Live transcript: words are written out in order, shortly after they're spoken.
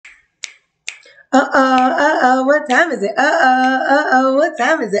What time is it? What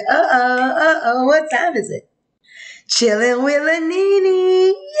time is it? What time is it? Chillin' with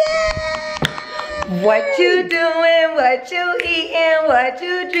Lanini. Yeah! What you doing? What you eating? What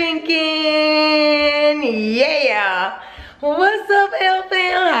you drinking? Yeah! What's up, L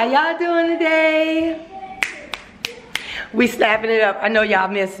fam? How y'all doing today? We snapping it up. I know y'all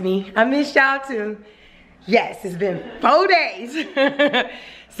miss me. I miss y'all too. Yes, it's been 4 days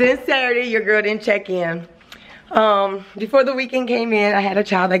since Saturday. Your girl didn't check in. Before the weekend came in, I had a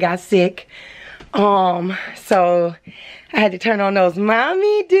child that got sick. So I had to turn on those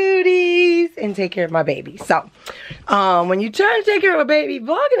mommy duties and take care of my baby. So when you try to take care of a baby,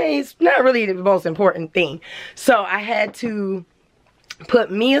 vlogging is not really the most important thing. So I had to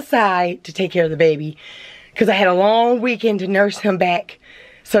put me aside to take care of the baby because I had a long weekend to nurse him back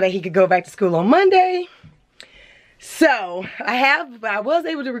so that he could go back to school on Monday. So I was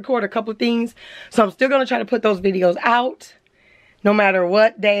able to record a couple things, so I'm still gonna try to put those videos out no matter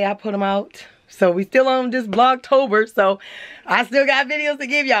what day I put them out. So we still on this Vlogtober, so I still got videos to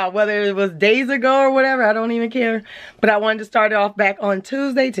give y'all, whether it was days ago or whatever. I don't even care. But I wanted to start it off back on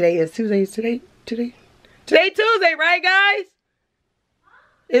Tuesday. Today is Tuesday. Today Tuesday, right guys?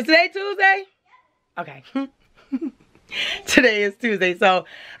 Is today Tuesday? Okay. Today is Tuesday, so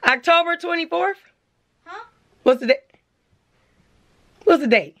October 24th. What's the date? What's the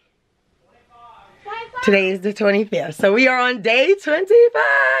date? 25. Today is the 25th. So we are on day 25.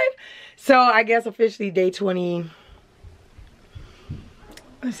 So I guess officially day 20.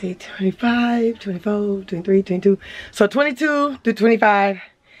 Let's see, 25, 24, 23, 22. So 22 to 25.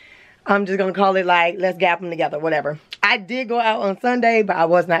 I'm just going to call it like, let's gap them together, whatever. I did go out on Sunday, but I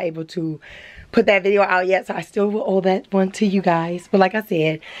was not able to put that video out yet. So I still will owe that one to you guys. But like I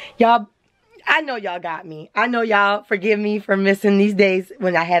said, y'all, I know y'all got me. I know y'all forgive me for missing these days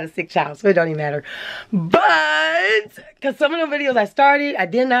when I had a sick child, so it don't even matter. But, because some of the videos I started, I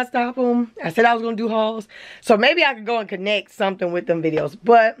did not stop them. I said I was going to do hauls. So maybe I could go and connect something with them videos.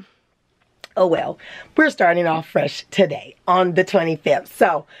 But, oh well. We're starting off fresh today on the 25th.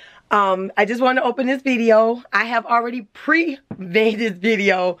 So, I just wanted to open this video. I have already pre-made this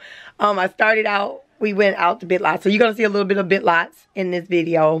video. I started out. We went out to Bit Lots. So you're going to see a little bit of Bit Lots in this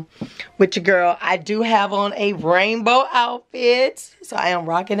video with your girl. I do have on a rainbow outfit. So I am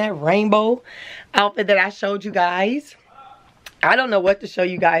rocking that rainbow outfit that I showed you guys. I don't know what to show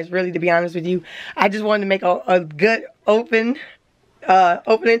you guys, really, to be honest with you. I just wanted to make a good opening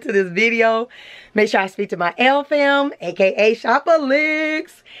to this video. Make sure I speak to my L fam, aka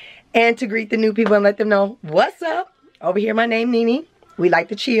SHOPOLICS, and to greet the new people and let them know what's up. Over here, my name Nene. We like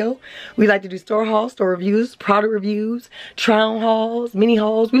to chill. We like to do store hauls, store reviews, product reviews, try-on hauls, mini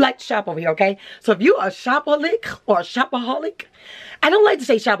hauls. We like to shop over here, okay? So if you're a shopaholic or a shopaholic, I don't like to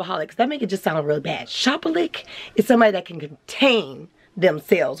say shopaholics. That make it just sound really bad. Shopaholic is somebody that can contain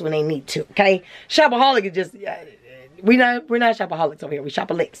themselves when they need to, okay? Shopaholic is just, we're not shopaholics over here. We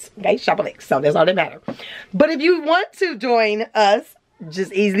shopaholics, okay? Shopaholics. So that's all that matters. But if you want to join us,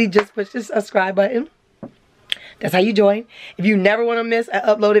 just push the subscribe button. That's how you join. If you never want to miss an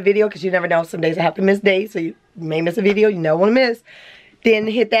uploaded video, because you never know, some days I have to miss days, so you may miss a video you never want to miss, then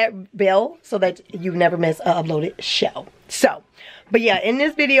hit that bell so that you never miss an uploaded show. So, but yeah, in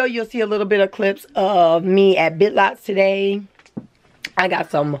this video, you'll see a little bit of clips of me at Bit Lots today. I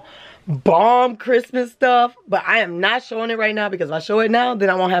got some bomb Christmas stuff, but I am not showing it right now, because if I show it now, then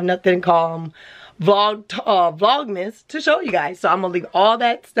I won't have nothing called Vlogmas to show you guys. So I'm gonna leave all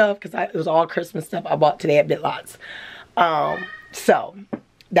that stuff because it was all Christmas stuff I bought today at Bit Lots. So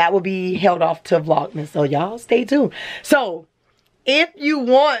that will be held off to Vlogmas, so y'all stay tuned. So if you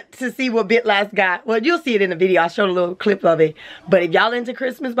want to see what Bit Lots got, well, you'll see it in the video. I showed a little clip of it. But if y'all into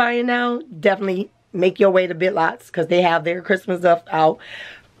Christmas buying now, definitely make your way to Bit Lots because they have their Christmas stuff out.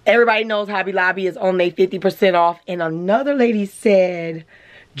 Everybody knows Hobby Lobby is on their 50% off. And another lady said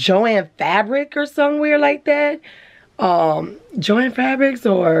Joann Fabric or somewhere like that. Joann Fabrics,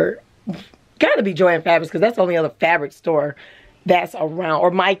 or gotta be Joann Fabrics because that's the only other fabric store that's around, or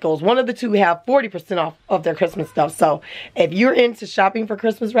Michael's. One of the two have 40% off of their Christmas stuff. So if you're into shopping for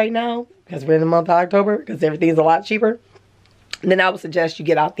Christmas right now, because we're in the month of October, because everything's a lot cheaper, then I would suggest you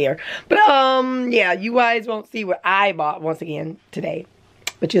get out there. But yeah, you guys won't see what I bought once again today,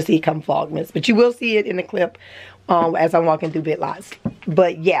 but you'll see it come Vlogmas. But you will see it in the clip as I'm walking through Bit Lots.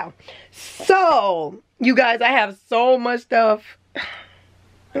 But yeah, so you guys, I have so much stuff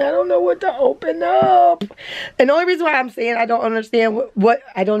and I don't know what to open up. And the only reason why I'm saying I don't understand what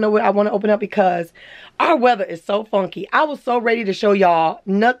I don't know what I want to open up, because our weather is so funky. I was so ready to show y'all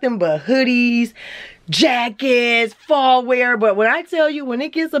nothing but hoodies, jackets, fall wear, but when I tell you, when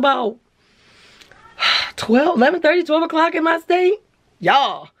it gets about 11:30, 12 o'clock in my state.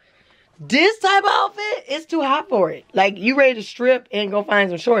 Y'all, this type of outfit is too hot for it. Like, you ready to strip and go find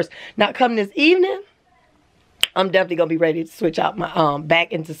some shorts. Now, come this evening, I'm definitely gonna be ready to switch out my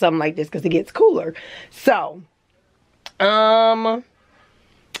back into something like this because it gets cooler. So, I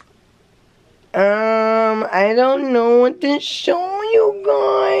don't know what to show you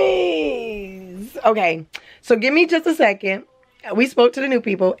guys. Okay, so give me just a second. We spoke to the new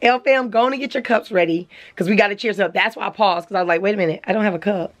people. L fam, go on and get your cups ready because we got to cheers up. That's why I paused because I was like, wait a minute, I don't have a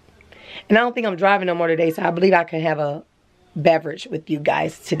cup. And I don't think I'm driving no more today, so I believe I can have a beverage with you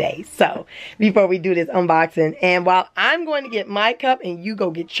guys today. So before we do this unboxing, and while I'm going to get my cup and you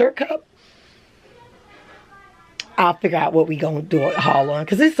go get your cup, I'll figure out what we gonna do a haul on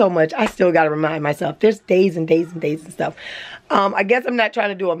because there's so much I still gotta remind myself. There's days and days and days and stuff. I guess I'm not trying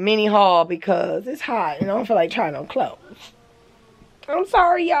to do a mini haul because it's hot and I don't feel like trying on clothes. I'm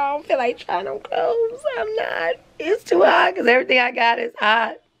sorry, y'all. I don't feel like trying on clothes. I'm not. It's too hot because everything I got is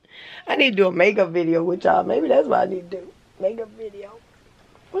hot. I need to do a makeup video with y'all. Maybe that's what I need to do. Makeup video.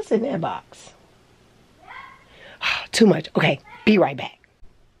 What's in that box? Too much. Okay, be right back.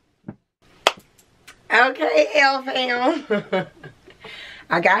 Okay, L fam.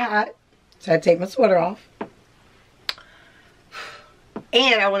 I got hot, so I take my sweater off.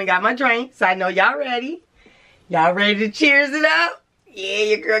 And I went and got my drink, so I know y'all ready. Y'all ready to cheers it up? Yeah,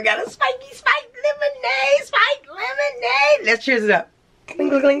 your girl got a spiky spiked lemonade, spiked lemonade. Let's cheers it up. Cling,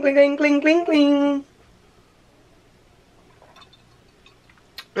 cling, cling, cling, cling, cling,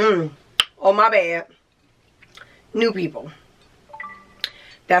 cling. Oh, my bad. New people.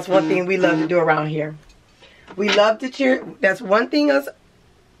 That's one thing we love to do around here. We love to cheer. That's one thing us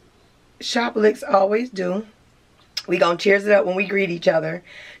SHOPOLICS always do. We gonna cheers it up when we greet each other.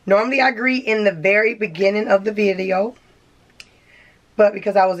 Normally I greet in the very beginning of the video. But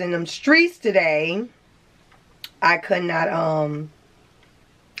because I was in them streets today, I could not,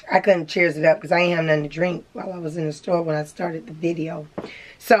 I couldn't cheers it up because I ain't have nothing to drink while I was in the store when I started the video.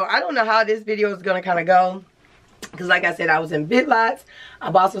 So I don't know how this video is gonna kind of go. Because like I said, I was in Big Lots. I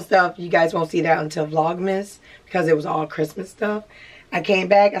bought some stuff. You guys won't see that until Vlogmas because it was all Christmas stuff. I came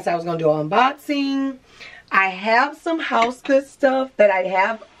back. I said I was going to do an unboxing. I have some house good stuff that I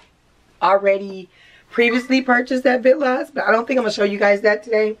have already previously purchased at Big Lots. But I don't think I'm going to show you guys that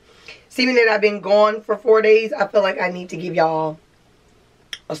today. Seeing that I've been gone for 4 days, I feel like I need to give y'all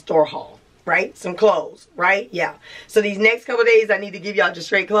a store haul. Right? Some clothes, right? Yeah. So these next couple days, I need to give y'all just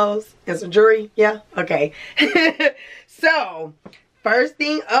straight clothes and some jewelry. Yeah? Okay. So, first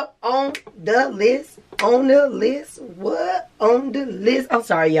thing up on the list. What? On the list. I'm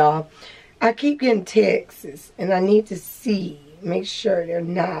sorry, y'all. I keep getting texts, and I need to see. Make sure they're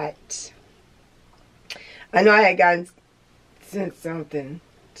not. I know I had sent something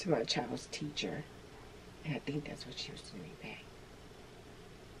to my child's teacher, and I think that's what she was sending me back.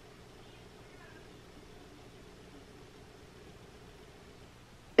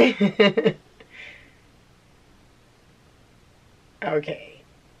 Okay.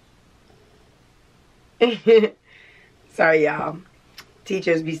 Sorry, y'all.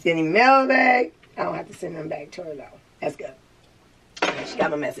 Teachers be sending mail back. I don't have to send them back to her, though. That's good. She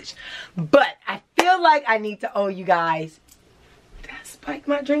got my message. But I feel like I need to owe you guys. Did I spike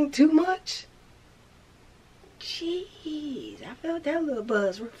my drink too much? Jeez. I felt that little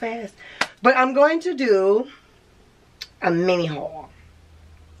buzz real fast. But I'm going to do a mini haul.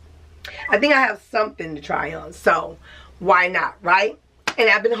 I think I have something to try on, so why not, right? And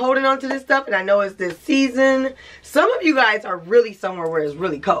I've been holding on to this stuff, and I know it's this season. Some of you guys are really somewhere where it's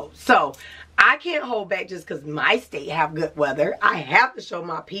really cold, so I can't hold back just because my state have good weather. I have to show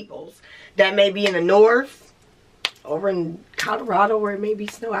my peoples that may be in the north, over in Colorado where it may be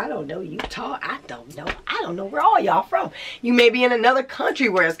snow. I don't know. Utah, I don't know. I don't know where all y'all from. You may be in another country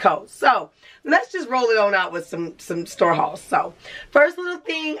where it's cold, so let's just roll it on out with some store hauls. So, first little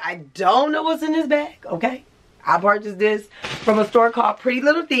thing, I don't know what's in this bag, okay? I purchased this from a store called Pretty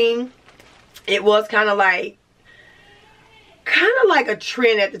Little Thing. It was kind of like a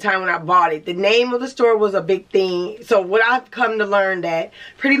trend at the time when I bought it. The name of the store was a big thing. So, what I've come to learn that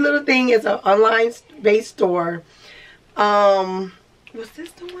Pretty Little Thing is an online-based store. Was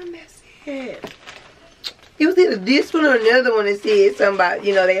this the one that said? It was either this one or another one that said something about,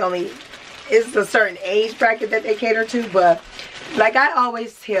 you know, they only... It's a certain age bracket that they cater to, but like I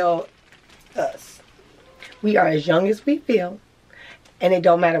always tell us, we are as young as we feel, and it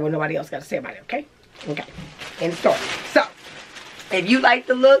don't matter what nobody else got to say about it, okay? Okay, end story. So, if you like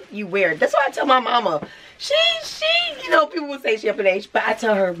the look, you wear it. That's why I tell my mama, you know, people will say she up in age, but I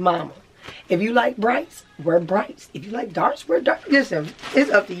tell her, mama, if you like brights, wear brights. If you like darks, wear darks. Listen, it's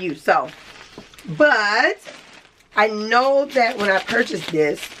up to you. So, But I know that when I purchased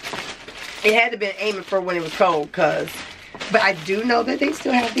this, it had to been aiming for when it was cold, but I do know that they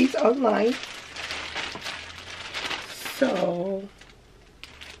still have these online. So,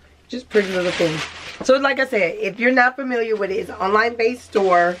 just pretty little things. So, like I said, if you're not familiar with it, it's an online-based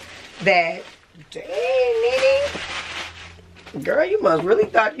store that, dang, Nene, girl, you must really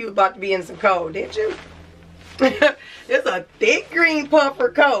thought you was about to be in some cold, didn't you? It's a thick green puffer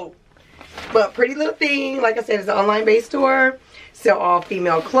coat. But pretty little thing. Like I said, it's an online-based store. Sell all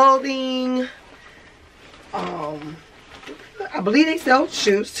female clothing. I believe they sell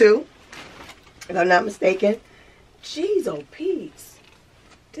shoes too, if I'm not mistaken. Jeez, oh Pete's.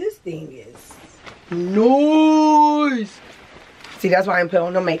 This thing is nice. See, that's why I didn't put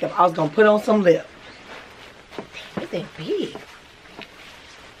on no makeup. I was gonna put on some lip. Damn, this thing big.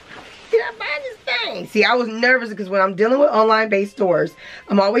 Did I buy this thing? See, I was nervous because when I'm dealing with online-based stores,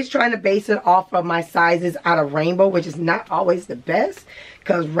 I'm always trying to base it off of my sizes out of Rainbow, which is not always the best.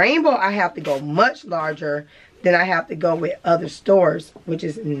 Because Rainbow, I have to go much larger than I have to go with other stores, which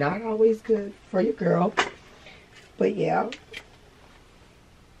is not always good for your girl. But yeah,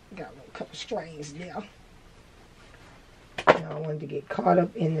 got a couple strings there. Now I wanted to get caught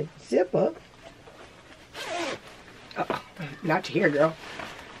up in the zipper. Oh, not to here, girl.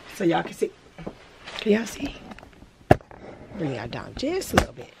 So y'all can see. Can y'all see? Bring y'all down just a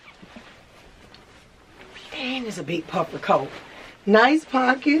little bit. And it's a big puffer coat. Nice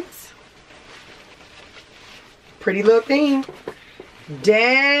pockets. Pretty little thing.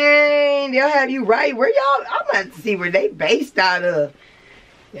 Dang, they'll have you right where y'all. I'm about to see where they based out of.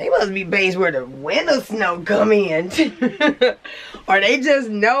 They must be based where the winter snow come in. Or they just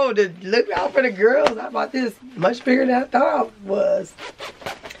know to look out for the girls. I bought this much bigger than I thought it was.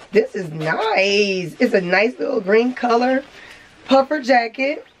 This is nice. It's a nice little green color puffer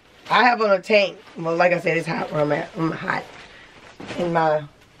jacket. I have on a tank. Well, like I said, it's hot where I'm at. I'm hot in my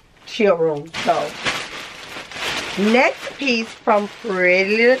chill room. So, next piece from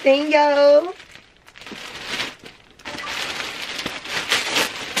Pretty Little Thing, yo.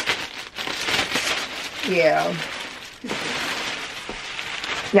 Yeah.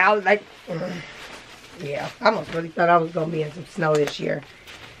 Now, like, yeah, I almost really thought I was going to be in some snow this year.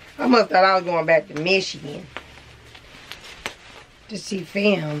 I must thought I was going back to Michigan to see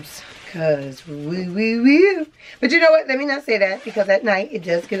fams, cause woo. But you know what? Let me not say that, because at night it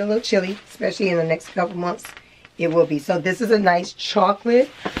does get a little chilly, especially in the next couple months. It will be. So this is a nice chocolate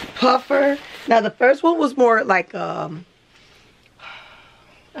puffer. Now the first one was more like I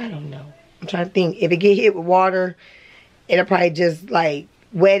don't know. I'm trying to think. If it get hit with water, it'll probably just like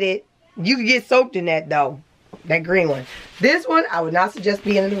wet it. You could get soaked in that though. That green one. This one, I would not suggest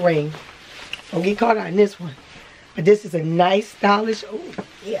being in the rain. Don't get caught out in this one. But this is a nice, stylish, oh,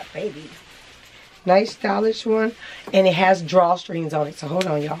 yeah, baby. Nice, stylish one. And it has drawstrings on it. So, hold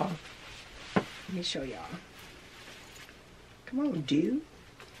on, y'all. Let me show y'all. Come on, dude.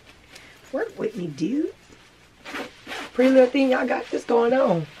 Work with me, dude. Pretty Little Thing, y'all got this going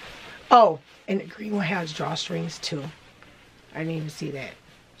on. Oh, and the green one has drawstrings, too. I didn't even see that.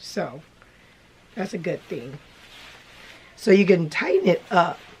 So, that's a good thing. So you can tighten it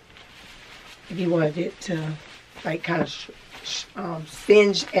up if you wanted it to like kind of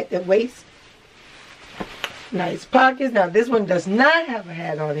singe at the waist. Nice pockets. Now this one does not have a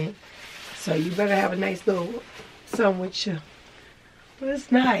hat on it, so you better have a nice little something with you. But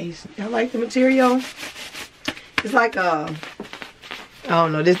it's nice. I like the material. It's like I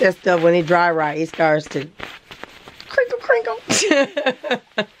don't know, that stuff when it dry it starts to crinkle.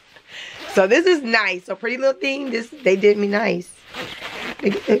 So this is nice. So Pretty Little Thing, they did me nice. They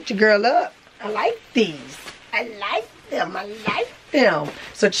hooked your girl up. I like these. I like them. I like them.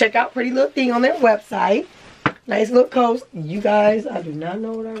 So check out Pretty Little Thing on their website. Nice little coats. You guys, I do not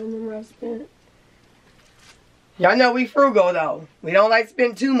know what I remember I spent. Y'all know we frugal though. We don't like to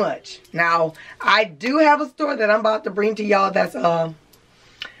spend too much. Now, I do have a store that I'm about to bring to y'all that's I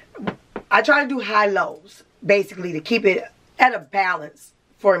try to do high lows, basically, to keep it at a balance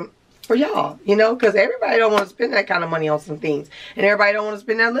for y'all, you know, because everybody don't want to spend that kind of money on some things, and everybody don't want to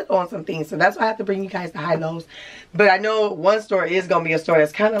spend that little on some things. So that's why I have to bring you guys the high lows. But I know one store is going to be a store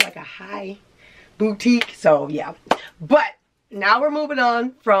that's kind of like a high boutique. So yeah, but now we're moving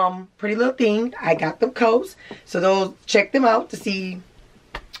on from Pretty Little Thing. I got them coats, so those, check them out to see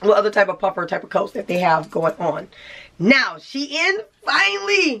what other type of puffer type of coats that they have going on. Now Shein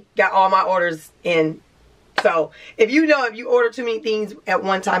finally got all my orders in. So, if you order too many things at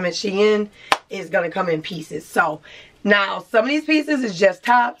one time at Shein, it's going to come in pieces. So, now, some of these pieces is just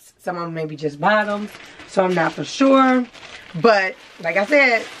tops. Some of them may be just bottoms. So, I'm not for sure. But, like I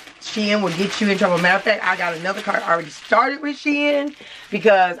said, Shein will get you in trouble. Matter of fact, I got another cart already started with Shein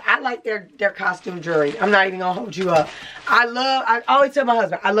because I like their costume jewelry. I'm not even gonna hold you up. I always tell my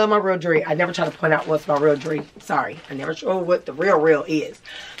husband, I love my real jewelry. I never try to point out what's my real jewelry. Sorry, I never show what the real is.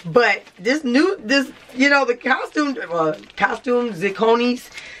 But this, you know, the costume zirconies,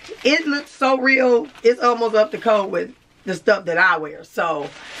 it looks so real. It's almost up to code with the stuff that I wear. So,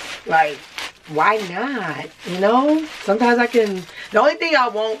 like, why not? You know, sometimes I can. The only thing I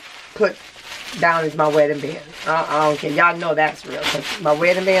won't put down is my wedding band. I don't care. Y'all know that's real. My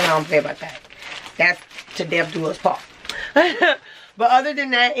wedding band, I don't play about that. That's to death do us part. But other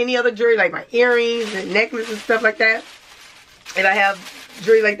than that, any other jewelry, like my earrings and necklaces and stuff like that, if I have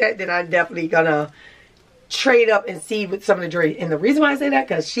jewelry like that, then I'm definitely gonna trade up and see with some of the jewelry. And the reason why I say that,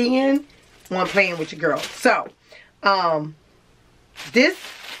 because Shein want playing with your girl. So, this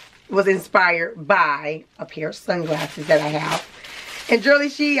was inspired by a pair of sunglasses that I have. And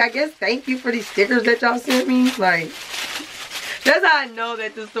JurllyShe, I guess thank you for these stickers that y'all sent me. Like, that's how I know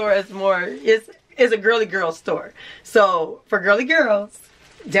that the store is more, it's a girly girl store. So, for girly girls,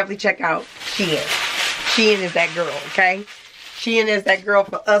 definitely check out Shein. Shein is that girl, okay? Shein is that girl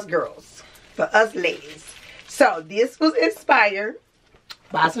for us girls. For us ladies. So, this was inspired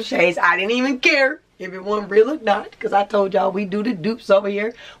by some shades. I didn't even care if it wasn't real or not, because I told y'all we do the dupes over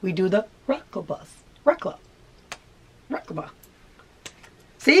here. We do the Ruckabus. Ruckaba.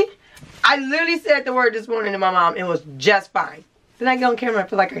 See? I literally said the word this morning to my mom. It was just fine. Then I get on camera, I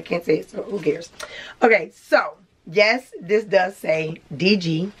feel like I can't say it, so who cares? Okay, so, yes, this does say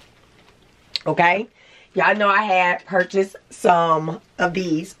DG. Okay? Y'all know I had purchased some of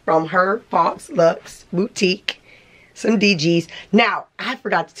these from her Fox Lux Boutique. Some DGs. Now, I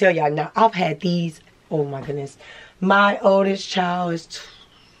forgot to tell y'all, now, I've had these. Oh my goodness. My oldest child is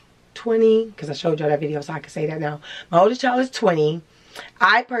 20. Because I showed y'all that video, so I can say that now. My oldest child is 20.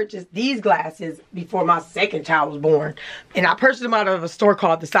 I purchased these glasses before my second child was born. And I purchased them out of a store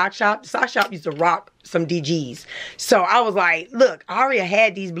called the Sock Shop. The Sock Shop used to rock some DGs. So I was like, look, I already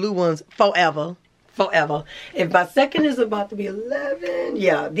had these blue ones forever. If my second is about to be 11,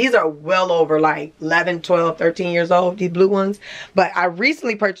 yeah, these are well over like 11, 12, 13 years old, these blue ones. But I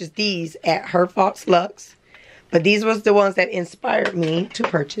recently purchased these at her Fox Lux. But these was the ones that inspired me to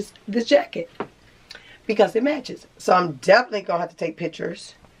purchase this jacket. Because it matches. So I'm definitely going to have to take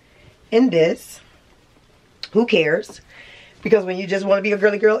pictures in this. Who cares? Because when you just want to be a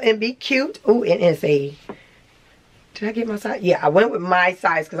girly girl and be cute. Oh, and it's a... Did I get my size? Yeah, I went with my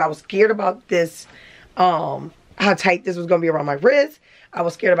size because I was scared about this. How tight this was going to be around my wrist. I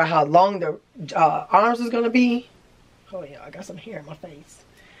was scared about how long the arms was going to be. Oh, yeah, I got some hair in my face.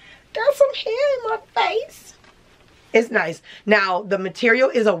 Got some hair in my face. It's nice. Now, the material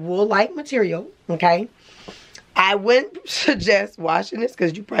is a wool-like material, okay? I wouldn't suggest washing this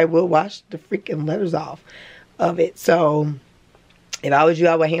because you probably will wash the freaking letters off of it. So, if I was you,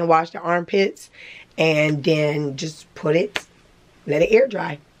 I would hand wash the armpits and then just put it, let it air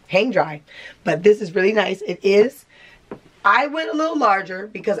dry, hang dry. But this is really nice. It is. I went a little larger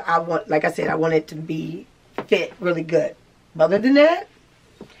because I want, like I said, I want it to be fit really good. But other than that,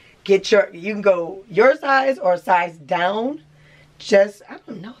 get your, you can go your size or size down. Just, I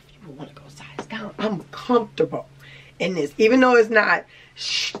don't know if you would want to go size down. I'm comfortable in this. Even though it's not,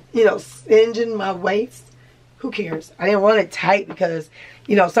 you know, singeing my waist. Who cares? I didn't want it tight because,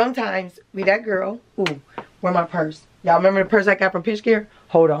 you know, sometimes we that girl. Ooh, where my purse? Y'all remember the purse I got from Pitch Gear?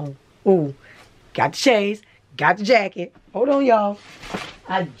 Hold on. Ooh, got the shades, got the jacket. Hold on, y'all.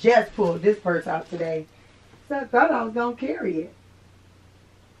 I just pulled this purse out today. So I thought I was going to carry it.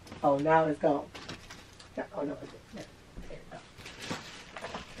 Oh, now it's gone. Oh, no, it's there it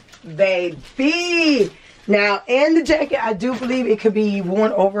goes. Baby! Now, and the jacket, I do believe it could be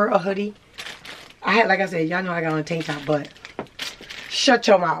worn over a hoodie. I had, like I said, y'all know I got on a tank top, but shut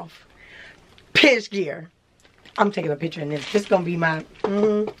your mouth. Pitch Gear. I'm taking a picture in this. This is going to be my,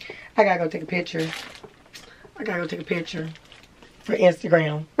 I got to go take a picture. I got to go take a picture for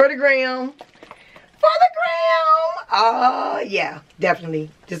Instagram. For the gram. For the gram. Yeah,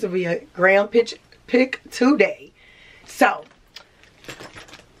 definitely. This will be a gram pick today. So,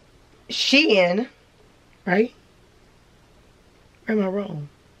 Shein, right? Or am I wrong?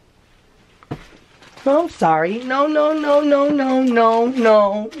 No, I'm sorry. No.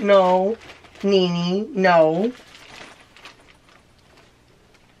 Nini, no.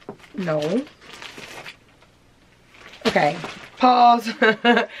 No. Okay, pause.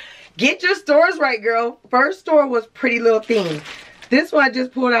 Get your stores right, girl. First store was Pretty Little Thing. This one I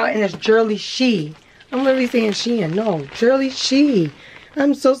just pulled out and it's JurllyShe. I'm literally saying Shein. No, JurllyShe.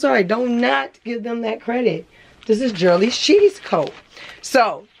 I'm so sorry. Do not give them that credit. This is JurllyShe's coat.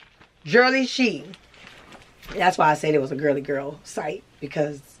 So, JurllyShe. That's why I said it was a girly girl site,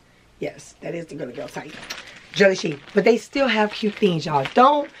 because yes, that is the girly girl site. JurllyShe. But they still have cute things, y'all.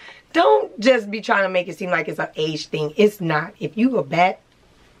 Don't just be trying to make it seem like it's an age thing. It's not. If you a bat,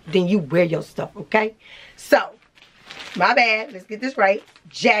 then you wear your stuff, okay? So, my bad. Let's get this right.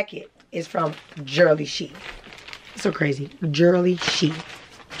 Jacket is from JurllyShe. So crazy. JurllyShe.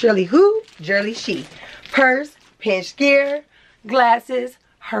 Jurly who? JurllyShe. Purse, pinch gear, glasses,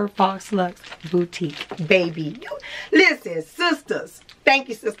 her Fox Lux boutique. Baby. Listen, sisters. Thank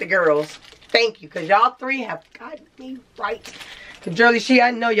you, sister girls. Thank you. Because y'all three have gotten me right. Cause JurllyShe,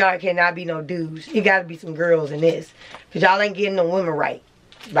 I know y'all cannot be no dudes. You gotta be some girls in this. Cause y'all ain't getting no women right.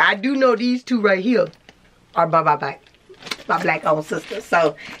 But I do know these two right here are my black owned sisters.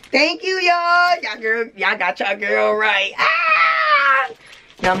 So thank you, y'all. Y'all got y'all girl right. Ah!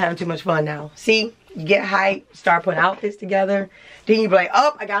 Now I'm having too much fun now. See, you get hype, start putting outfits together. Then you be like,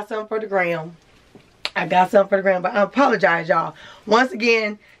 oh, I got something for the gram. I got something for the gram. But I apologize, y'all. Once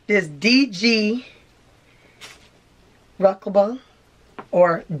again, this DG Ruckable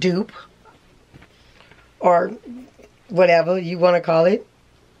or dupe or whatever you want to call it.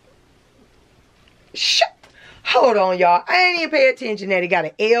 Hold on, y'all. I ain't even pay attention that he got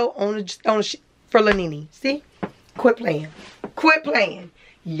an L on the for Lanini. See? Quit playing. Quit playing.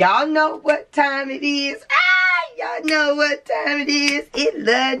 Y'all know what time it is. Y'all know what time it is. It's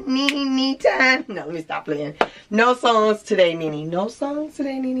Lanini time. No, let me stop playing. No songs today, Nini. No songs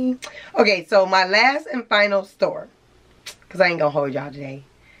today, Nini. Okay, so my last and final store. Because I ain't going to hold y'all today.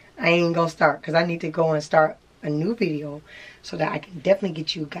 I ain't going to start. Because I need to go and start a new video. So that I can definitely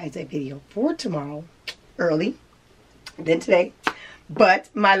get you guys a video for tomorrow. Early. Than today. But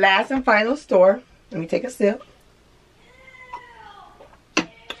my last and final store. Let me take a sip.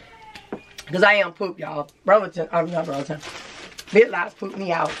 Because I am poop, y'all. Burlington. I'm not Burlington. Big Lots pooped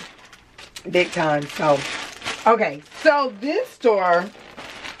me out. Big time. So. Okay. So this store.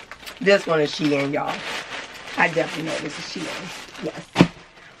 This one is Shein, y'all. I definitely know this is Shein. Yes.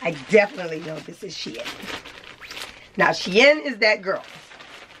 I definitely know this is Shein. Now, Shein is that girl.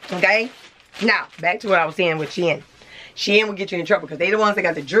 Okay? Now, back to what I was saying with Shein. Shein will get you in trouble because they the ones that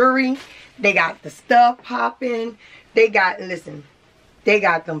got the jewelry. They got the stuff popping. They got, listen, they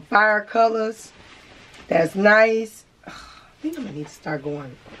got them fire colors. That's nice. Ugh, I think I'm going to need to start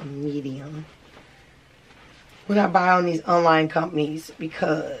going medium when I buy on these online companies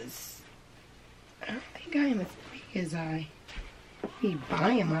because I don't think I am as big as I be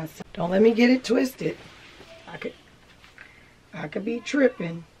buying myself. Don't let me get it twisted. I could be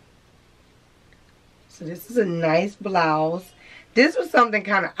tripping. So this is a nice blouse. This was something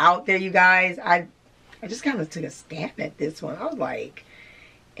kind of out there, you guys. I just kind of took a stab at this one. I was like,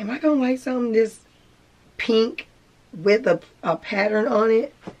 am I going to like something this pink with a pattern on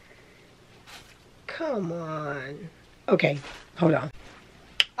it? Come on. Okay, hold on.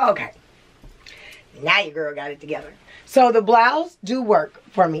 Okay. Now your girl got it together. So the blouse do work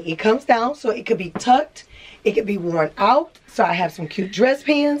for me. It comes down so it could be tucked. It could be worn out. So I have some cute dress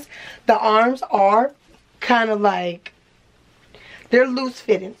pants. The arms are kind of like, they're loose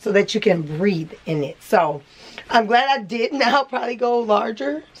fitting so that you can breathe in it. So I'm glad I did. Now I'll probably go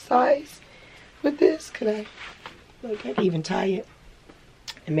larger size with this. Could I, look, I can even tie it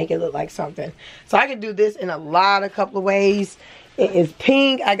and make it look like something. So I can do this in a couple of ways. It is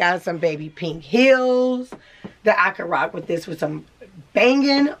pink. I got some baby pink heels that I could rock with this with some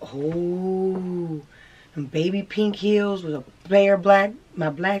banging. Oh, some baby pink heels with a flare black, my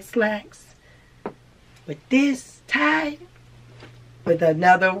black slacks. With this tied with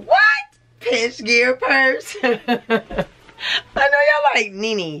another what? Pinch gear purse. I know y'all like,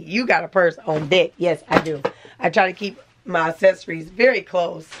 Nini, you got a purse on deck. Yes, I do. I try to keep my accessories very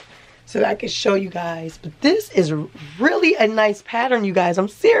close so that I can show you guys. But this is really a nice pattern, you guys. I'm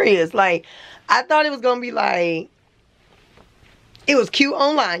serious. Like, I thought it was going to be like, it was cute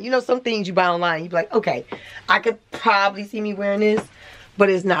online. You know, some things you buy online, you be like, okay, I could probably see me wearing this. But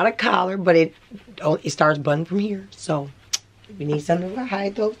it's not a collar, but it starts button from here. So, we need something to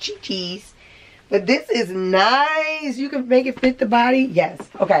hide those chi-chis. But this is nice. You can make it fit the body. Yes.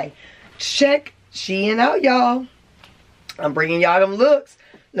 Okay. Check Shein out, y'all. I'm bringing y'all them looks.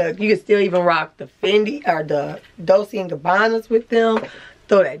 Look, you can still even rock the Fendi or the Dolce & Gabbanas with them.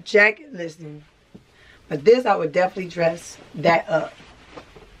 Throw that jacket. Listen. But this, I would definitely dress that up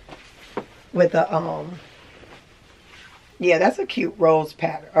with a, yeah, that's a cute rose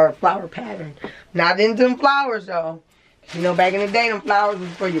pattern or flower pattern. Not into them flowers though. You know, back in the day, them flowers was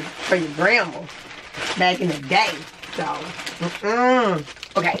for your grandma. Back in the day. So,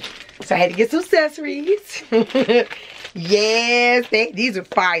 okay. So I had to get some accessories. Yes, these are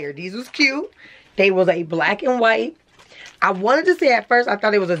fire. These was cute. They was a black and white. I wanted to say at first I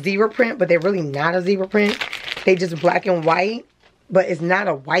thought it was a zebra print, but they're really not a zebra print. They just black and white, but it's not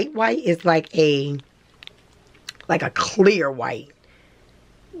a white. It's like a clear white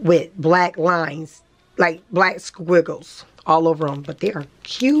with black lines, like black squiggles all over them. But they are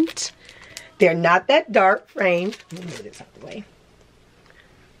cute. They're not that dark framed. Let me move this out the way.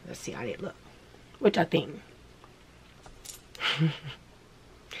 Let's see how they look. What y'all think?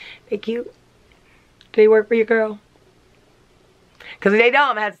 They cute? Do they work for your girl? Because if they don't,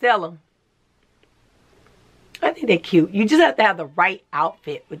 I'm going to have to sell them. I think they're cute. You just have to have the right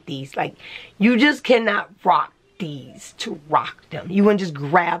outfit with these. Like, you just cannot rock these to rock them. You wouldn't just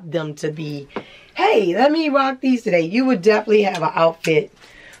grab them to be, hey, let me rock these today. You would definitely have an outfit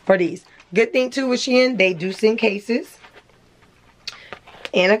for these. Good thing too with Shein, they do send cases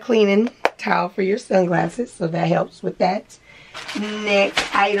and a cleaning towel for your sunglasses, so that helps with that.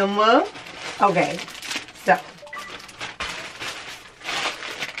 Next item up. Okay, so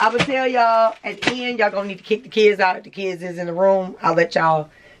I will tell y'all at the end, y'all gonna need to kick the kids out. If the kids is in the room, I'll let y'all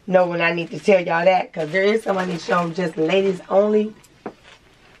know when I need to tell y'all that, because there is somebody to show them just ladies only.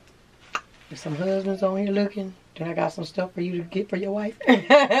 If some husbands on here looking, then I got some stuff for you to get for your wife.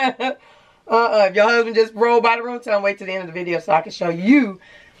 If your husband just rolled by the room, tell him wait till the end of the video so I can show you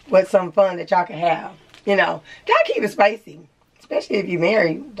what's some fun that y'all can have. You know, gotta keep it spicy, especially if you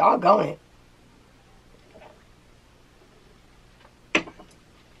married. Doggone it.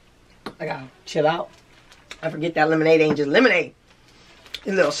 I gotta chill out. I forget that lemonade ain't just lemonade.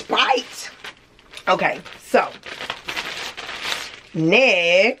 A little Sprite. Okay, so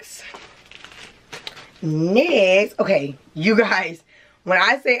next, okay, you guys, when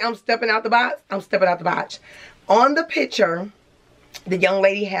I say I'm stepping out the box, I'm stepping out the box. On the picture, the young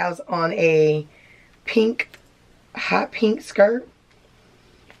lady has on a pink, hot pink skirt.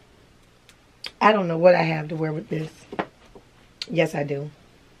 I don't know what I have to wear with this. Yes, I do.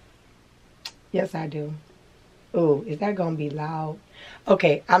 Yes, I do. Oh, is that gonna be loud?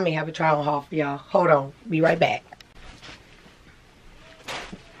 Okay, I may have a try on haul for y'all. Hold on, be right back.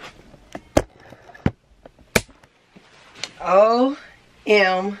 OMG,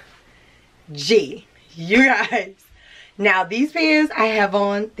 you guys. Now these pants I have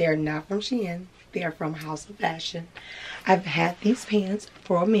on, they're not from Shein. They're from House of Fashion. I've had these pants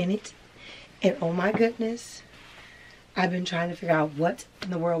for a minute, and oh my goodness, I've been trying to figure out what in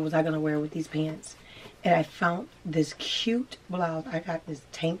the world was I gonna wear with these pants. And I found this cute blouse. I got this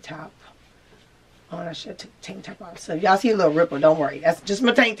tank top. Oh, I should have took the tank top off. So if y'all see a little ripple, don't worry. That's just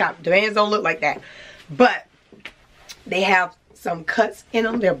my tank top. The pants don't look like that. But they have some cuts in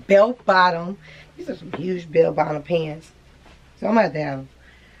them. They're bell bottom. These are some huge bell bottom pants. So I'm going to have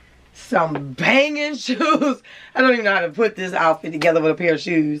some banging shoes. I don't even know how to put this outfit together with a pair of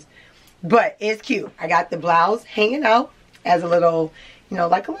shoes. But it's cute. I got the blouse hanging out as a little, you know,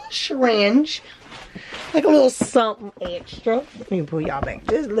 like a little syringe. Like a little something extra. Let me pull y'all back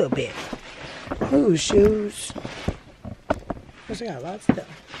just a little bit. Ooh, shoes. I got a lot of stuff.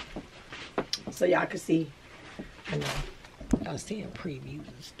 So y'all can see. I know. Y'all seeing previews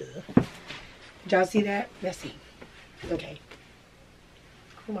and stuff. Did y'all see that? Let's see. Okay.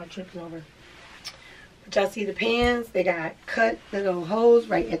 Pull my trips over. But y'all see the pants? They got cut little holes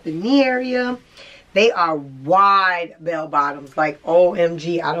right at the knee area. They are wide bell bottoms, like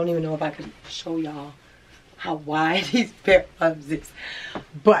OMG. I don't even know if I could show y'all how wide these bell bottoms is.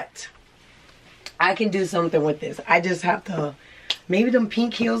 But I can do something with this. I just have to, maybe them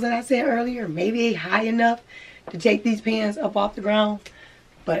pink heels that I said earlier, maybe high enough to take these pants up off the ground.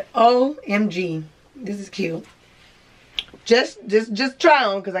 But OMG, this is cute. Just try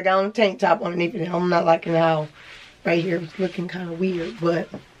on, because I got on a tank top underneath it. I'm not liking how right here it's looking kind of weird, but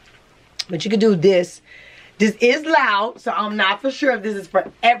you can do this. This is loud, so I'm not for sure if this is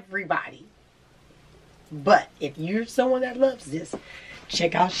for everybody. But if you're someone that loves this,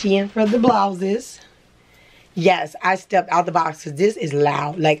 check out Shein for the blouses. Yes, I stepped out the box because this is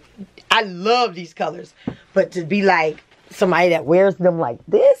loud. Like, I love these colors. But to be like somebody that wears them like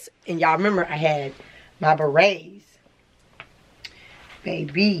this, and y'all remember I had my berets.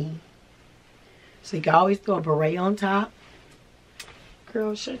 Baby. So you can always throw a beret on top.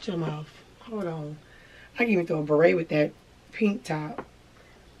 Girl, shut your mouth. Hold on. I can even throw a beret with that pink top.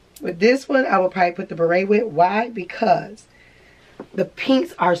 With this one, I will probably put the beret with. Why? Because the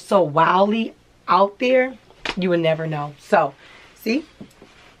pinks are so wildly out there, you would never know. So, see?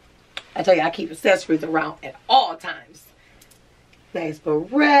 I tell you, I keep accessories around at all times. Nice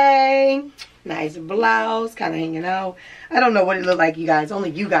beret. Nice blouse. Kind of hanging out. I don't know what it looked like, you guys.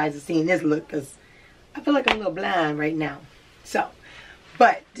 Only you guys have seen this look, because I feel like I'm a little blind right now. So,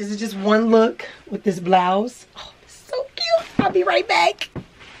 but this is just one look with this blouse. Oh, it's so cute. I'll be right back.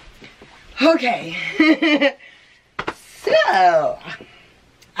 Okay. So,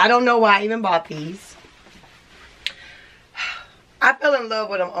 I don't know why I even bought these. I fell in love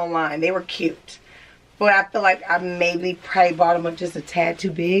with them online. They were cute. But I feel like I maybe probably bought them just a tad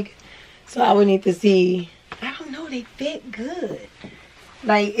too big. So I would need to see. I don't know. They fit good.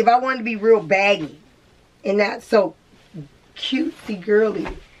 Like, if I wanted to be real baggy and not so cutesy girly,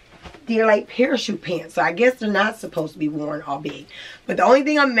 they're like parachute pants. So I guess they're not supposed to be worn all big. But the only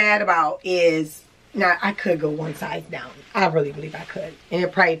thing I'm mad about is, now I could go one size down. I really believe I could. And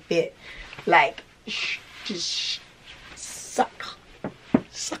it probably fit like, just suck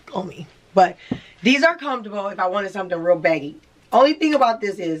on me. But these are comfortable if I wanted something real baggy. Only thing about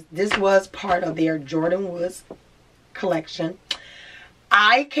this is, this was part of their Jordan Woods collection.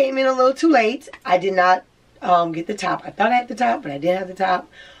 I came in a little too late. I did not get the top. I thought I had the top, but I didn't have the top.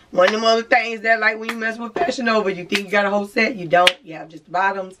 One of them other things that, like, when you mess with Fashion Nova, you think you got a whole set. You don't. You have just the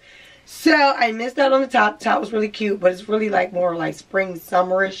bottoms. So I missed out on the top. The top was really cute, but it's really like more like spring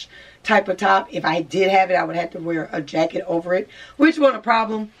summerish type of top. If I did have it, I would have to wear a jacket over it, which wasn't a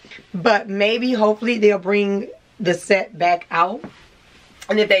problem. But maybe, hopefully, they'll bring the set back out.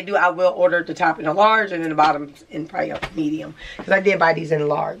 And if they do, I will order the top in a large and then the bottom in probably a medium, because I did buy these in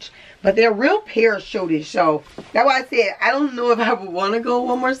large. But they're real parachute-ish, so that's why I said I don't know if I would want to go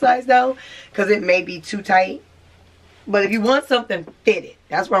one more size down, because it may be too tight. But if you want something fitted,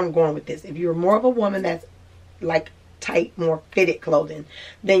 that's where I'm going with this. If you're more of a woman that's like tight, more fitted clothing,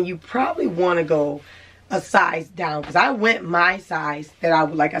 then you probably want to go a size down. Because I went my size that I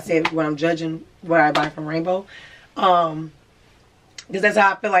would, like I said, when I'm judging what I buy from Rainbow. Because that's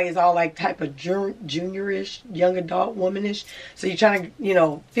how I feel like it's all like type of juniorish, young adult, womanish. So you're trying to, you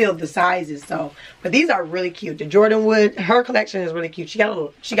know, feel the sizes. So, but these are really cute. The Jordan Wood, her collection is really cute. She got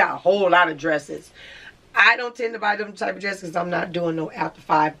a whole lot of dresses. I don't tend to buy them type of dresses because I'm not doing no after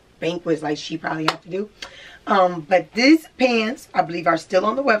 5 banquets like she probably have to do. But these pants, I believe, are still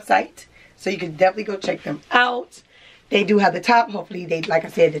on the website. So you can definitely go check them out. They do have the top. Hopefully, they, like I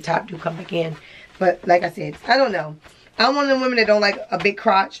said, the top do come back in. But like I said, I don't know. I'm one of the women that don't like a big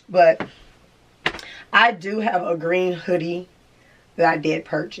crotch, but I do have a green hoodie that I did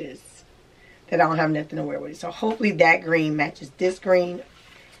purchase that I don't have nothing to wear with it. So hopefully that green matches this green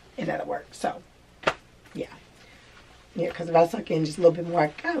and that'll work. So yeah. Yeah, because if I suck in just a little bit more,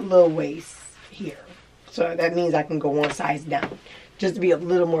 I got a little waist here. So that means I can go one size down just to be a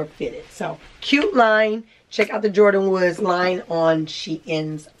little more fitted. So cute line. Check out the Jordan Woods line on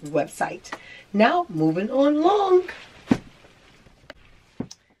Shein's website. Now moving on along.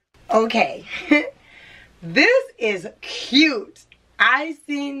 Okay, this is cute. I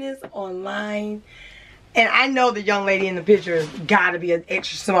seen this online, and I know the young lady in the picture has got to be an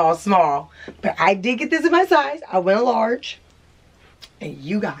extra small, but I did get this in my size. I went a large, and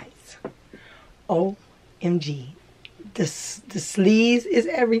you guys, OMG, the sleeves is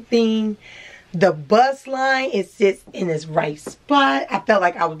everything. The bust line, it sits in its right spot. I felt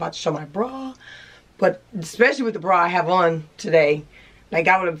like I was about to show my bra, but especially with the bra I have on today, like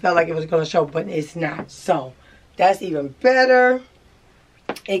I would have felt like it was going to show, but it's not. So that's even better.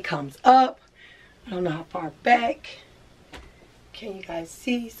 It comes up. I don't know how far back. Can you guys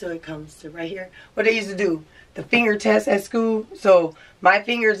see? So it comes to right here. What they used to do, the finger test at school. So my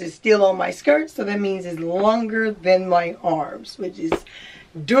fingers is still on my skirt. So that means it's longer than my arms, which is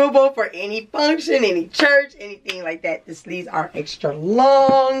doable for any function, any church, anything like that. The sleeves are extra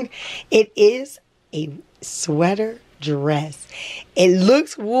long. It is a sweater dress. It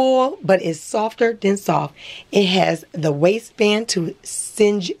looks wool, but it's softer than soft. It has the waistband to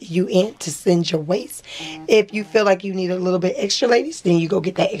cinch you in, to cinch your waist. If you feel like you need a little bit extra, ladies, then you go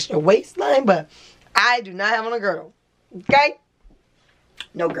get that extra waistline. But I do not have on a girdle. Okay?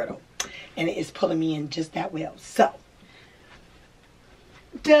 No girdle. And it is pulling me in just that well. So,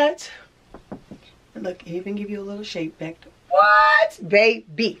 that. And look, it even give you a little shape back there. What?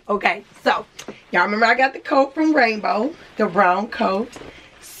 Baby. Okay, so y'all remember I got the coat from Rainbow, the brown coat.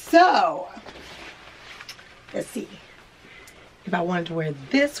 So let's see if I wanted to wear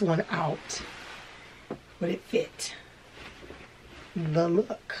this one out, would it fit the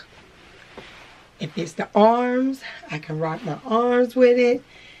look? If it's the arms, I can rock my arms with it.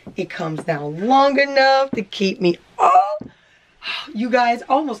 It comes down long enough to keep me you guys,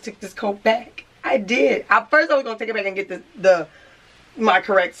 almost took this coat back. I did. At first I was going to take it back and get my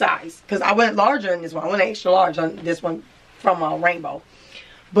correct size. Because I went larger in this one. I went extra large on this one from Rainbow.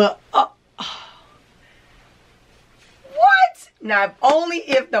 But, what? Now, only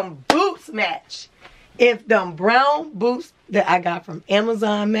if them boots match. If them brown boots that I got from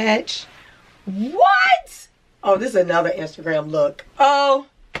Amazon match, what? Oh, this is another Instagram look. Oh,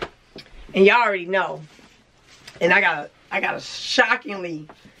 and y'all already know. And I got a shockingly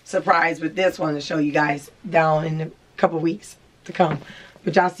surprise with this one to show you guys down in a couple weeks to come.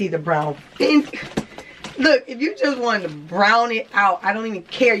 But y'all see the brown. Look, if you just wanted to brown it out, I don't even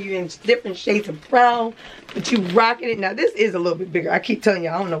care. You're in different shades of brown, but you rocking it. Now, this is a little bit bigger. I keep telling you,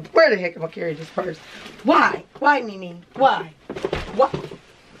 I don't know where the heck I'm going to carry this purse. Why? Why, Nene? Why? Why?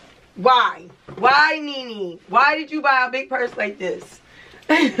 Why? Why, Nene? Why did you buy a big purse like this?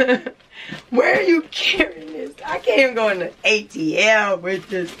 Where are you carrying this? I can't even go in the ATL with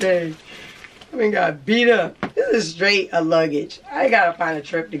this thing. I mean, got beat up. This is straight a luggage. I gotta find a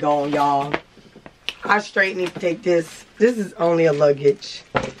trip to go on, y'all. I straight need to take this. This is only a luggage.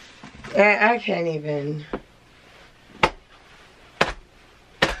 And I can't even.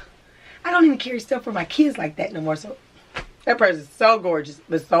 I don't even carry stuff for my kids like that no more. So that purse is so gorgeous,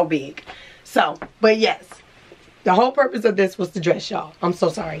 but so big. So, but yes. The whole purpose of this was to dress y'all. I'm so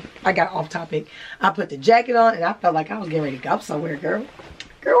sorry. I got off topic. I put the jacket on and I felt like I was getting ready to go somewhere, girl.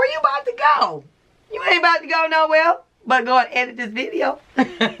 Girl, where you about to go? You ain't about to go nowhere, but go and edit this video.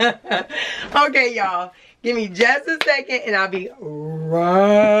 Okay, y'all. Give me just a second and I'll be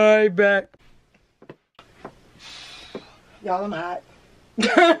right back. Y'all, I'm hot.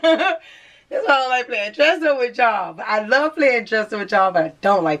 That's why I don't like playing dress up with y'all. But I love playing dress up with y'all, but I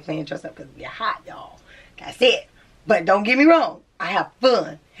don't like playing dress up because we're hot, y'all. That's it. But don't get me wrong. I have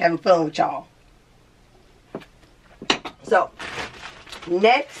fun having fun with y'all. So,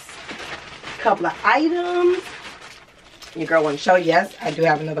 next couple of items. Your girl want to show you. Yes, I do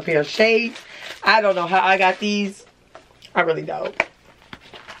have another pair of shades. I don't know how I got these. I really don't.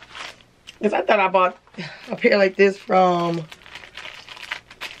 Because I thought I bought a pair like this from...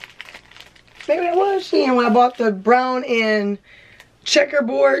 Maybe it was Shein when I bought the brown and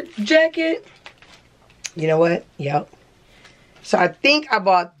checkerboard jacket. You know what? Yep. So I think I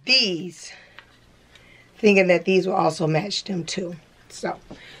bought these, thinking that these will also match them too. So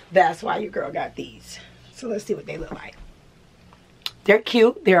that's why your girl got these. So let's see what they look like. They're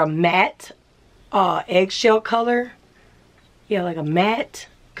cute. They're a matte eggshell color. Yeah, like a matte.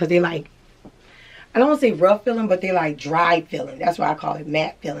 Because they like, I don't want to say rough feeling, but they like dry feeling. That's why I call it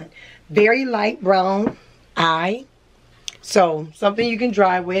matte feeling. Very light brown eye. So, something you can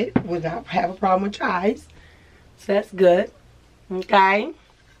dry with would not have a problem with your eyes. So, that's good. Okay.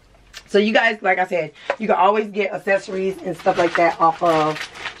 So, you guys, like I said, you can always get accessories and stuff like that off of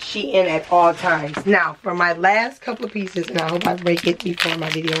Shein at all times. Now, for my last couple of pieces, and I hope I break it before my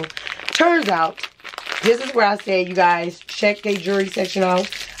video turns out, this is where I say, you guys, check the jewelry section out.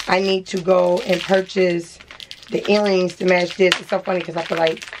 I need to go and purchase the earrings to match this. It's so funny because I feel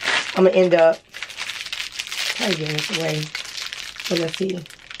like I'm going to end up probably giving this away. But let's see.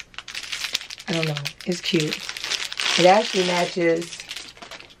 I don't know. It's cute. It actually matches.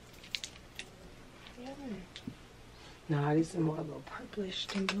 No, these are more a little purplish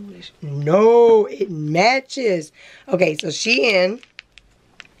than bluish. No, it matches. Okay, so Shein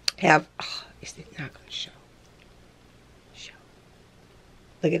have. Oh, is it not going to show?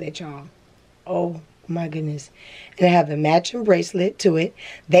 Look at that, y'all. Oh my goodness. And I have the matching bracelet to it.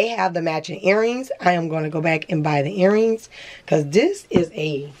 They have the matching earrings. I am going to go back and buy the earrings because this is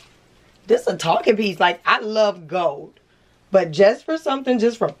a talking piece. Like, I love gold, but just for something,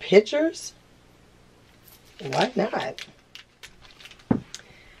 just for pictures, why not?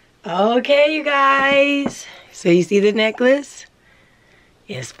 Okay, you guys, so you see the necklace?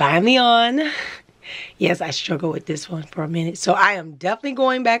 It's finally on. Yes, I struggled with this one for a minute, so I am definitely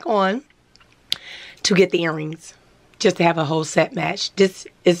going back on to get the earrings just to have a whole set match. This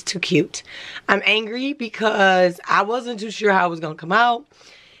is too cute. I'm angry because I wasn't too sure how it was gonna come out,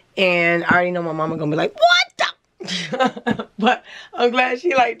 and I already know my mama gonna be like, what the? But I'm glad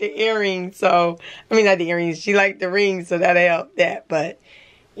she liked the earrings. So I mean, not the earrings, she liked the rings, so that helped that. But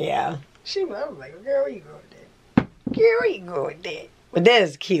yeah, I was like, girl, where you go with that? Girl, where you go with that? But that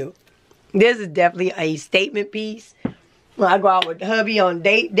is cute. This is definitely a statement piece. When I go out with hubby on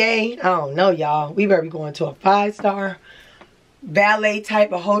date day, I don't know, y'all. We better be going to a 5-star valet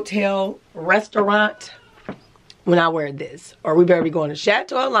type of hotel restaurant when I wear this. Or we better be going to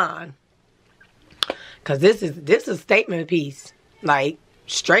Chateau Lawn. Because this is a statement piece. Like,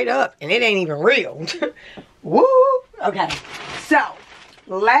 straight up. And it ain't even real. Woo! Okay. So,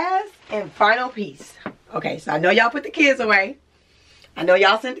 last and final piece. Okay, so I know y'all put the kids away. I know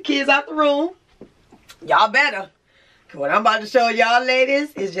y'all sent the kids out the room. Y'all better. What I'm about to show y'all,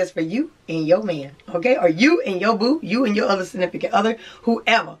 ladies, is just for you and your man, okay? Or you and your boo, you and your other significant other,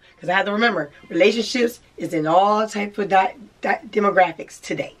 whoever. Because I have to remember, relationships is in all types of demographics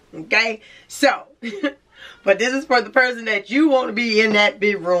today, okay? So, but this is for the person that you want to be in that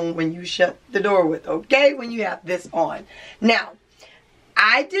big room when you shut the door with, okay? When you have this on. Now,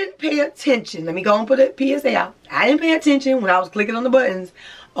 I didn't pay attention. Let me go and put a PSA out. I didn't pay attention when I was clicking on the buttons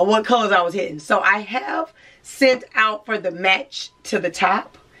of what colors I was hitting. So I have sent out for the match to the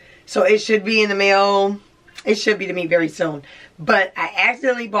top. So it should be in the mail. It should be to me very soon. But I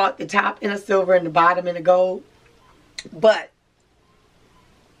accidentally bought the top in a silver and the bottom in a gold. But,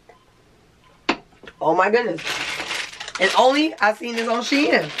 oh my goodness. And only I've seen this on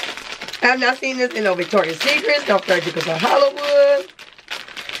Shein. I have not seen this in no Victoria's Secret, no Frederick's or Hollywood.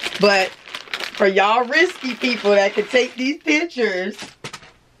 But for y'all risky people that can take these pictures,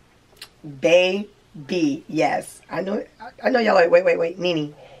 baby, yes. I know y'all like, wait,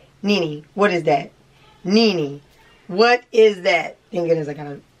 Nene, what is that? Nene, what is that? Thank goodness I got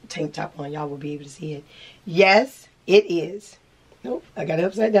a tank top on. Y'all will be able to see it. Yes, it is. Nope, I got it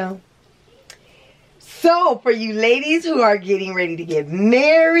upside down. So, for you ladies who are getting ready to get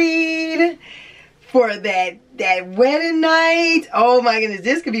married, for that wedding night, oh my goodness,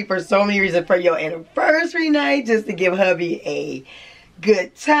 this could be for so many reasons. For your anniversary night, just to give hubby a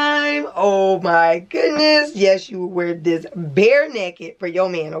good time. Oh my goodness. Yes, you would wear this bare naked for your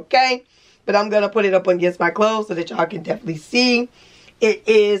man, okay? But I'm going to put it up against my clothes so that y'all can definitely see. It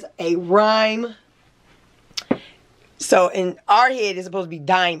is a rhyme. So in our head, it's supposed to be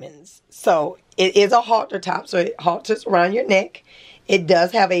diamonds. So it is a halter top. So it halters around your neck. It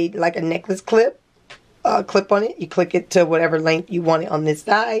does have a like a necklace clip on it. You click it to whatever length you want it on this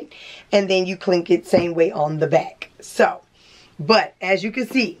side. And then you click it same way on the back. So, but as you can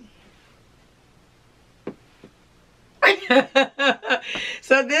see,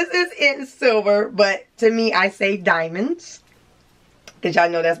 so this is in silver, but to me I say diamonds, because y'all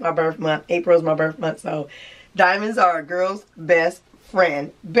know that's my birth month. April's my birth month, so diamonds are a girl's best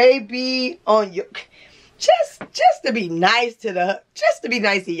friend, baby. On your just to be nice to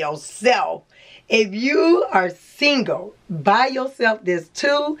yourself. If you are single, buy yourself this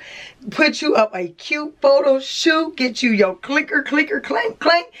too. Put you up a cute photo shoot. Get you your clicker, clank,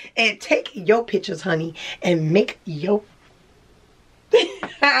 clank. And take your pictures, honey. And make your...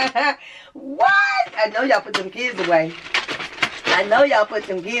 What? I know y'all put them kids away.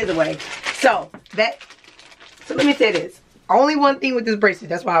 So let me say this. Only one thing with this bracelet.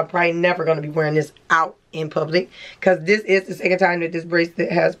 That's why I'm probably never going to be wearing this out in public. Because this is the second time that this bracelet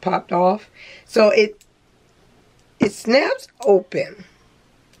has popped off. So it snaps open.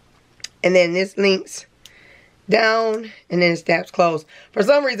 And then this links down. And then it snaps closed. For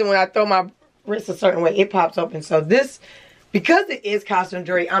some reason, when I throw my wrist a certain way, it pops open. So this, because it is costume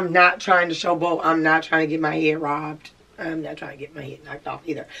jewelry, I'm not trying to showboat. I'm not trying to get my head robbed. I'm not trying to get my head knocked off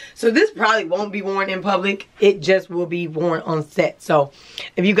either. So this probably won't be worn in public. It just will be worn on set. So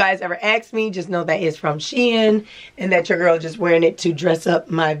if you guys ever ask me, just know that it's from Shein. And that your girl just wearing it to dress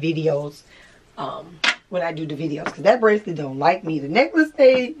up my videos when I do the videos. Because that bracelet don't like me. The necklace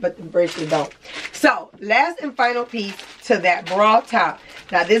stayed, but the bracelet don't. So last and final piece to that bra top.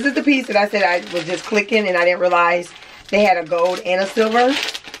 Now this is the piece that I said I was just clicking and I didn't realize they had a gold and a silver.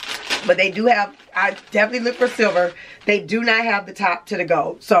 But they do have, I definitely look for silver. They do not have the top to the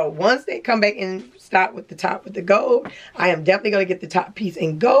gold. So once they come back and stop with the top with the gold, I am definitely going to get the top piece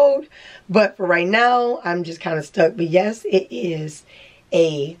in gold. But for right now, I'm just kind of stuck. But yes, it is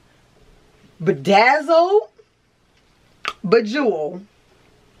a bedazzled bejewel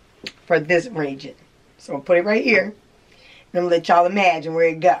for this region. So I'll put it right here. And I'm going to let y'all imagine where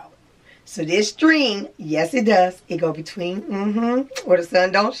it goes. So this string, yes it does. It go between, where the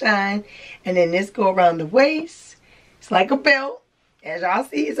sun don't shine. And then this go around the waist. It's like a belt. As y'all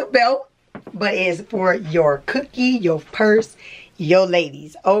see, it's a belt. But it's for your cookie, your purse, your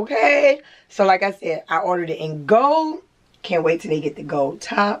ladies. Okay? So like I said, I ordered it in gold. Can't wait till they get the gold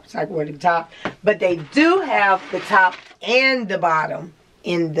top. So I can wear the top. But they do have the top and the bottom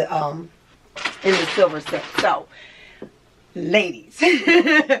in the silver set. So, ladies.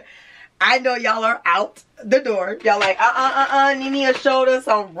 I know y'all are out the door. Y'all like, Nene showed us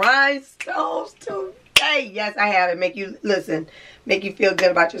some rhinestones today. Yes, I have it. Make you, listen, make you feel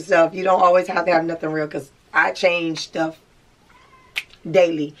good about yourself. You don't always have to have nothing real because I change stuff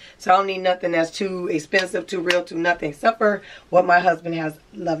daily. So I don't need nothing that's too expensive, too real, too nothing. Except for what my husband has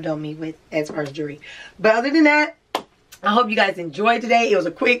loved on me with as far as jewelry. But other than that, I hope you guys enjoyed today. It was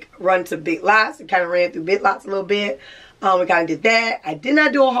a quick run to Big Lots. It kind of ran through Big Lots a little bit. We kind of did that. I did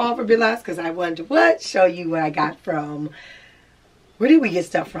not do a haul for Big Lots because I wanted to show you what I got from. Where did we get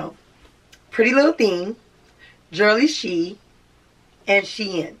stuff from? Pretty Little Thing, JurllyShe, and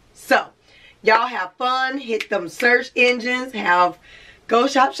Shein. So, y'all have fun. Hit them search engines. Go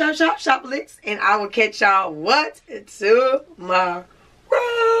shop, SHOPOLICS. And I will catch y'all tomorrow.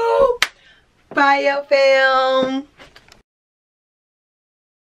 Bye, y'all fam.